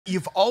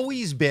You've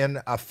always been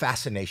a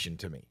fascination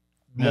to me,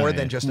 more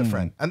than just a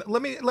friend. And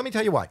let me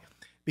tell you why.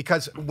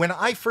 Because when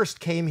I first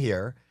came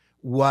here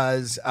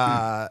was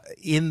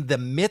in the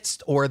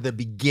midst or the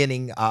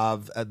beginning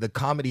of the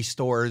Comedy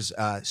Store's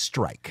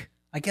strike.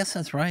 I guess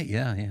that's right.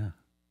 Yeah.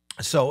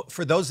 So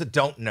for those that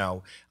don't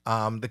know,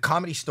 the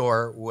Comedy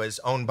Store was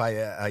owned by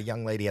a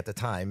young lady at the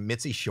time,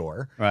 Mitzi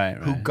Shore,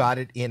 who got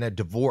it in a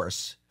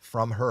divorce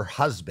from her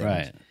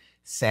husband,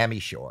 Sammy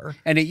Shore.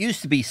 And it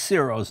used to be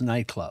Ciro's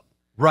nightclub.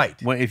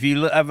 Right. Well, if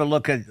you ever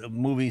look at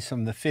movies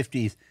from the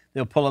 50s,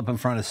 they'll pull up in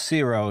front of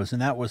Ciro's,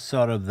 and that was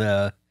sort of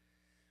the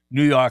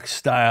New York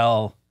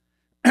style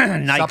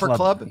nightclub. Supper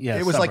club? Yeah,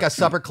 it was like a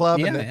supper club.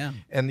 Yeah,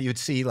 and you'd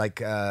see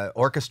like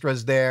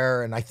orchestras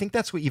there. And I think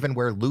that's even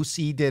where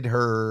Lucy did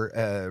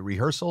her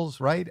rehearsals,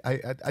 right?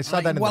 I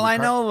saw that in the I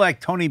know like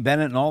Tony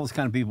Bennett and all those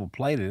kind of people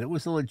played it. It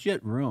was a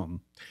legit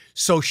room.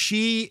 So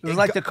it was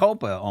like the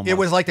Copa almost. It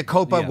was like the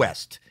Copa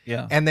West.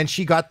 Yeah. And then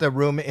she got the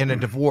room in a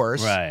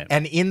divorce. Right.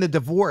 And in the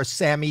divorce,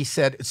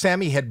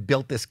 Sammy had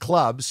built this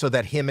club so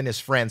that him and his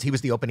friends, he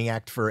was the opening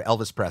act for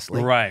Elvis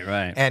Presley.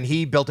 Right. And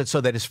he built it so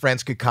that his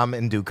friends could come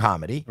and do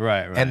comedy.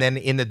 Right. And then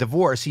in the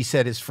divorce, he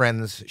said his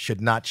friends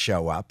should not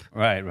show up.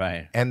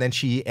 Right. And then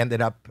she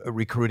ended up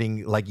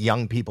recruiting like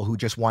young people who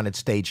just wanted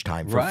stage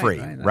time for free.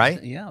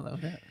 Right? Yeah, that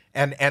was it.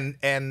 And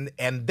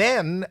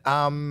then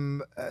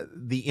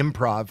the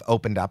Improv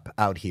opened up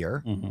out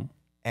here. Mm-hmm.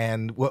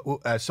 And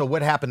so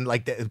what happened?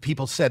 Like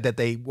people said that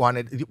they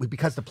wanted,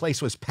 because the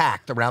place was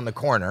packed around the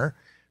corner,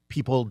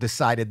 people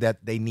decided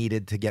that they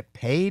needed to get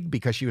paid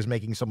because she was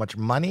making so much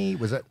money.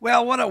 Was it?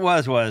 Well, what it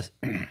was,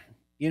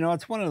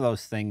 it's one of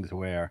those things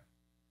where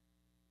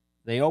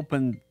they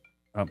opened.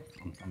 Oh,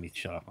 let me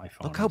shut off my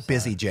phone. Look how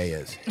busy Jay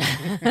is.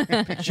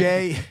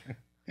 Jay.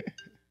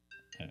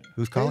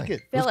 Who's calling? Take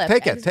it. Philip.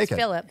 Take it.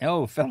 Philip.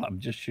 Oh, Phil, I'm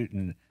just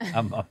shooting.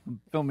 I'm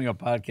filming a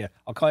podcast.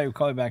 I'll call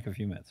you back in a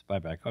few minutes. Bye.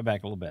 Call you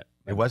back a little bit.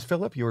 It was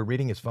Philip? You were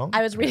reading his phone?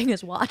 I was reading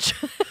his watch.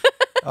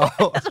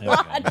 Oh,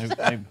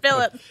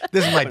 Philip.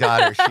 This is my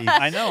daughter.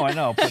 I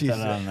know. Put that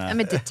on. I'm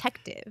a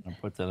detective. I'll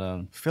put that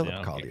on.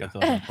 Philip called you. That's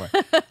all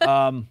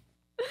important.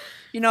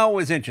 It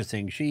was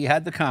interesting. She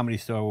had the Comedy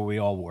Store where we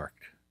all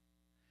worked.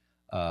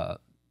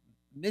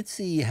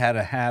 Mitzi had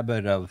a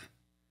habit of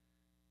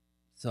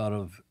sort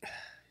of.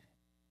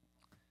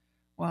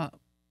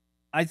 Well,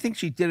 I think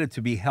she did it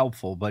to be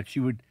helpful, but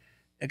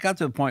it got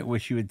to the point where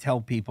she would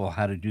tell people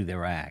how to do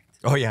their act.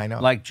 Oh, yeah, I know.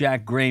 Like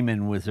Jack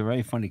Grayman was a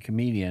very funny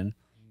comedian,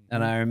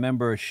 and I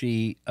remember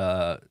she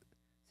said,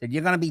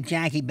 "You're going to be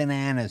Jackie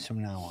Bananas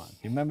from now on." Do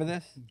you remember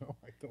this? No,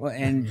 I don't. Well,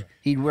 and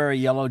he'd wear a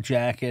yellow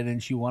jacket,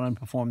 and she wanted to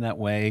perform that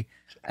way.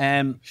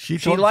 And She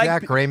told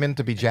Jack Raymond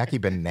to be Jackie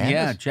Bananas?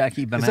 Yeah,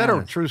 Jackie Bananas. Is that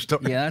a true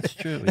story? Yeah, that's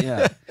true,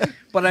 yeah.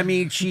 But, I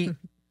mean, she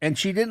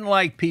didn't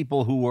like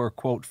people who were,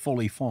 quote,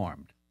 fully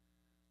formed.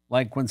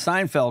 Like when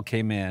Seinfeld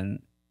came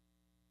in,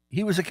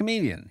 he was a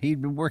comedian.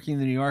 He'd been working in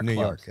the New York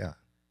clubs. Yeah.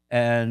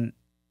 And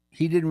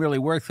he didn't really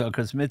work, though,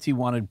 because Mitzi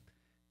wanted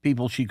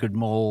people she could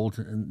mold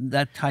and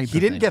that type of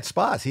thing. He didn't get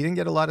spots. He didn't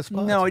get a lot of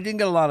spots. No, he didn't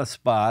get a lot of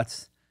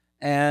spots.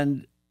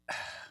 And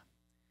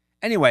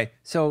anyway,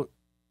 so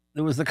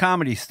there was the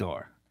Comedy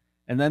Store,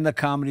 and then the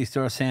Comedy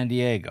Store San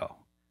Diego,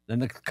 then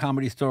the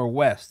Comedy Store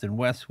West in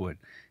Westwood,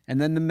 and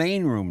then the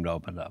main room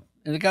opened up.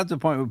 And it got to the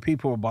point where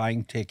people were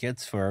buying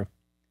tickets for,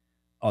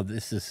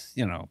 this is,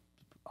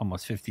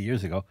 almost 50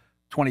 years ago,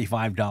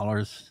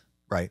 $25,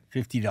 right,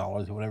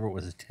 $50, or whatever it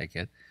was a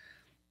ticket.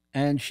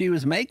 And she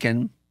was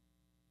making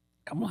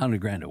a couple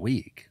 $100,000 a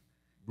week.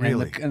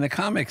 Really? And the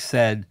comics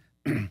said,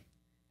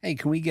 "Hey,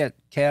 can we get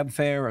cab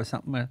fare or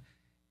something?"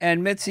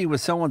 And Mitzi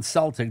was so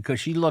insulted because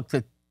she looked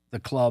at the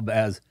club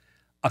as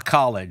a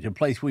college, a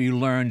place where you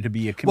learn to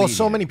be a comedian. Well,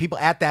 so many people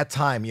at that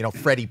time,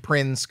 Freddie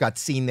Prinze got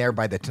seen there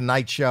by The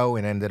Tonight Show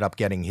and ended up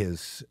getting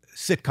his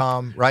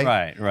sitcom,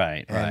 right?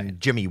 Right. And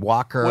Jimmy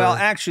Walker. Well,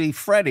 actually,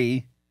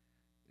 Freddie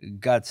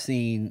got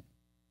seen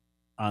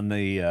on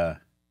the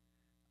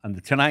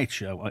Tonight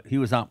Show. He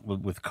was on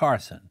with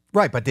Carson.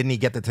 Right, but didn't he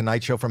get the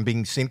Tonight Show from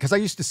being seen? Because I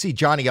used to see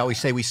Johnny always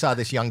say, "We saw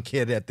this young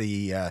kid at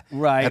the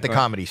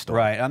Comedy Store."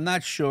 Right, I'm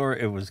not sure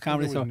it was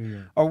Comedy Store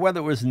or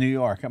whether it was New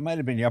York. It might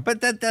have been New York, but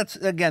that's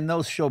again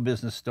those show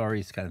business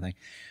stories kind of thing.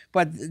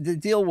 But the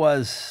deal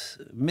was,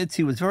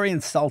 Mitzi was very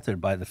insulted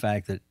by the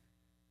fact that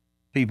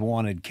people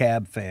wanted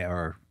cab fare,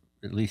 or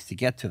at least to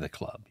get to the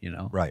club,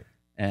 Right.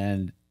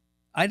 And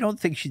I don't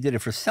think she did it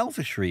for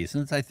selfish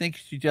reasons. I think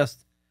she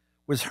just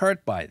was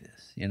hurt by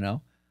this,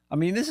 I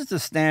mean, this is the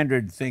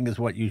standard thing, is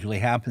what usually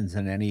happens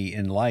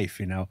in life,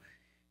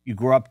 You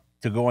grow up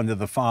to go into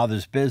the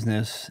father's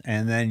business,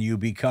 and then you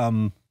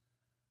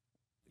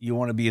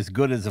want to be as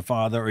good as the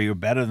father, or you're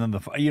better than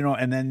the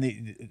and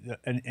then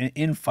an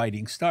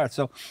infighting starts.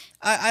 So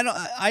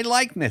I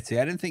like Mitzi.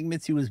 I didn't think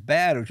Mitzi was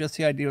bad. It was just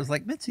the idea was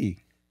like,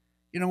 Mitzi,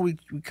 we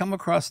come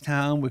across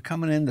town, we're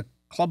coming in, the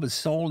club is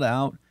sold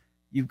out.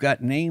 You've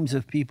got names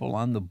of people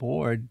on the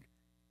board.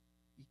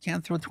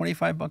 Can't throw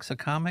 $25 a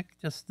comic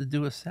just to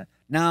do a set?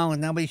 No,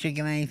 nobody should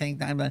get anything.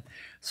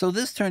 So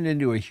this turned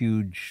into a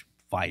huge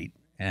fight,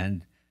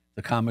 and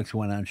the comics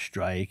went on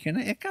strike, and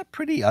it got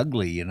pretty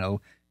ugly, you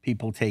know,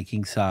 people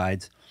taking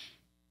sides.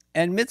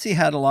 And Mitzi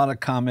had a lot of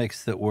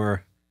comics that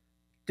were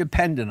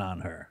dependent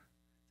on her.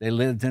 They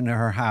lived in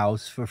her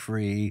house for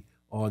free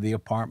or the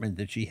apartment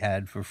that she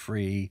had for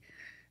free,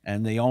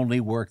 and they only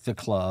worked the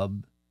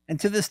club. And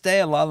to this day,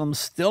 a lot of them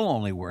still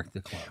only work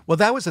the club. Well,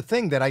 that was the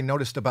thing that I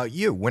noticed about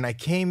you. When I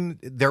came,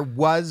 there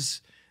were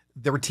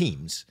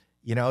teams.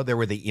 You know, there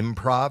were the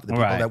improv, the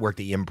people Right. that worked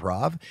the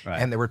improv, Right.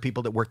 and there were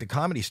people that worked the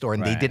comedy store,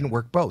 and they Right. didn't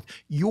work both.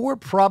 You're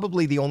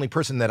probably the only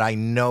person that I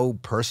know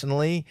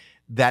personally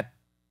that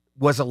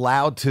was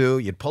allowed to.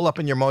 You'd pull up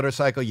on your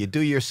motorcycle, you'd do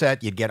your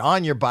set, you'd get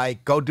on your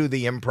bike, go do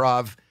the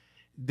improv.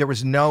 There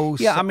was no...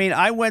 Yeah, I mean,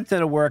 I went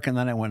to work and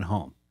then I went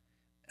home.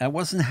 I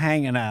wasn't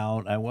hanging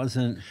out. I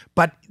wasn't...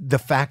 But the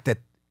fact that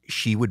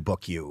she would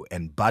book you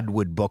and Bud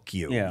would book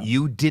you, Yeah.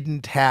 you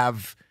didn't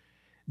have...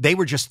 They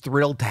were just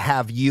thrilled to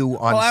have you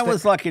on Well, I stage.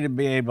 was lucky to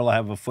be able to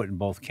have a foot in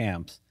both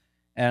camps.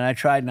 And I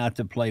tried not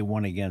to play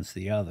one against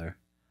the other.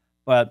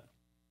 But,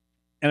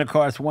 and of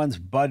course, once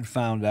Bud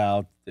found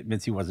out that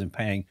Mitzi wasn't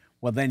paying,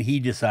 well, then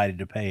he decided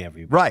to pay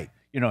everybody. Right.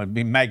 You know,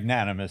 be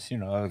magnanimous, you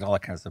know, all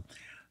that kind of stuff.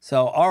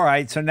 So, all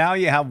right, so now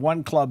you have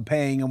one club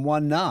paying and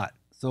one not.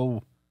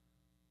 So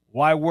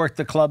why work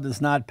the club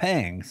that's not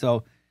paying?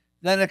 So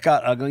then it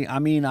got ugly. I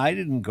mean, I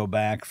didn't go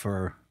back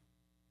for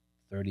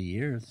 30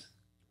 years.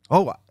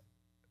 Oh,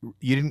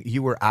 you didn't?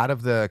 You were out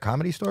of the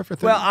comedy store for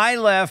 30 Well, I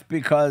left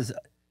because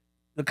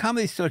the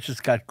comedy store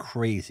just got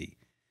crazy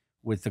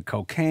with the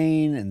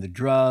cocaine and the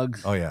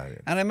drugs. Oh, yeah.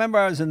 And I remember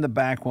I was in the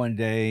back one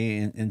day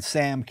and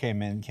Sam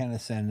came in,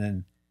 Kennison,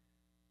 and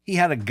he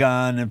had a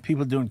gun and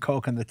people doing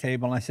coke on the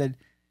table. And I said,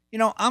 you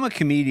know, I'm a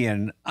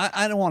comedian.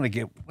 I don't want to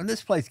get, when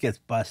this place gets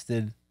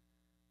busted,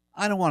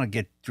 I don't want to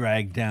get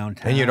dragged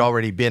downtown. And you'd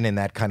already been in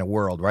that kind of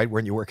world, right?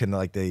 Weren't you working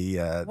like the...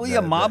 Well, yeah,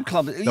 mob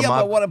club. Yeah,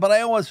 mob- but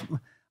I always,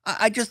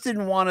 I just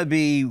didn't want to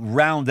be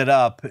rounded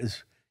up.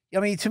 I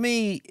mean, to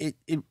me,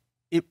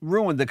 it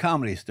ruined the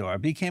comedy store.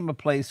 It became a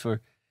place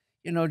for,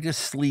 you know, just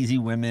sleazy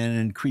women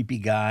and creepy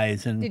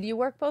guys. And Did you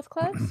work both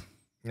clubs?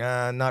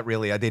 Not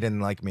really. They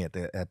didn't like me at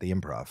the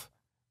improv.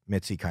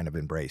 Mitzi kind of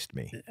embraced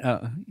me.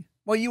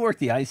 Well, you worked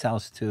the Ice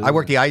House too. I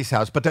worked the Ice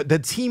House, but the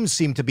teams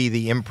seemed to be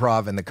the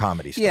improv and the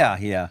comedy store.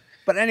 Yeah.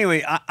 But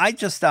anyway, I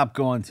just stopped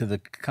going to the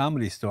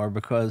comedy store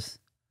because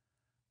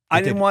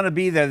I didn't want to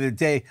be there the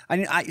day. I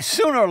mean,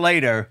 sooner or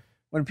later,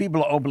 when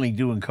people are openly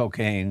doing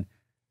cocaine,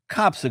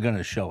 cops are going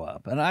to show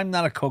up. And I'm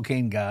not a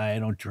cocaine guy. I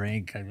don't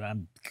drink.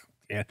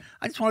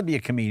 I just want to be a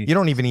comedian. You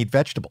don't even eat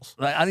vegetables.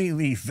 I don't even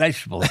eat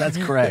vegetables. That's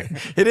correct.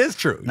 It is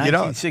true. You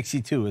know,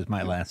 1962 was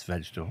my last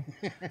vegetable.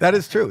 that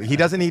is true. He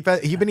doesn't eat.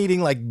 He's been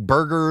eating like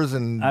burgers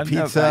and I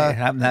pizza.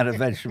 haven't had a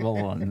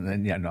vegetable.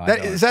 And yeah, no, I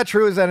don't. Is that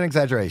true? Is that an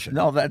exaggeration?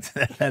 No,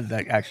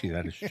 actually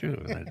that is true.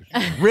 That is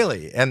true.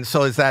 Really? And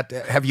so is that?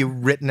 Have you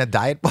written a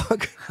diet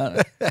book?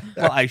 Well,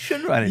 I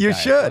should write it. You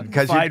should,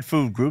 because fried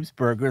food groups: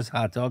 burgers,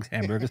 hot dogs,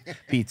 hamburgers,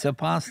 pizza,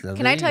 pasta.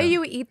 Can I tell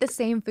you eat the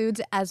same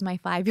foods as my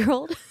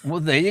 5-year-old? Well,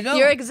 there you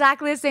go. You're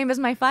exactly the same as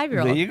my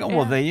 5-year-old. There you go.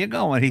 Well, there you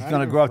go. And he's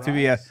going to grow up to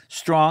be a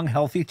strong,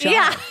 healthy child.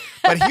 Yeah.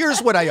 But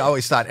here's what I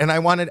always thought,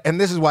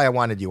 and this is why I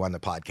wanted you on the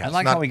podcast. I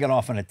like Not- how we got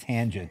off on a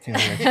tangent. You know,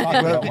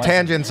 well,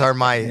 tangents are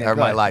my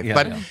life. Yeah,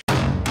 but yeah.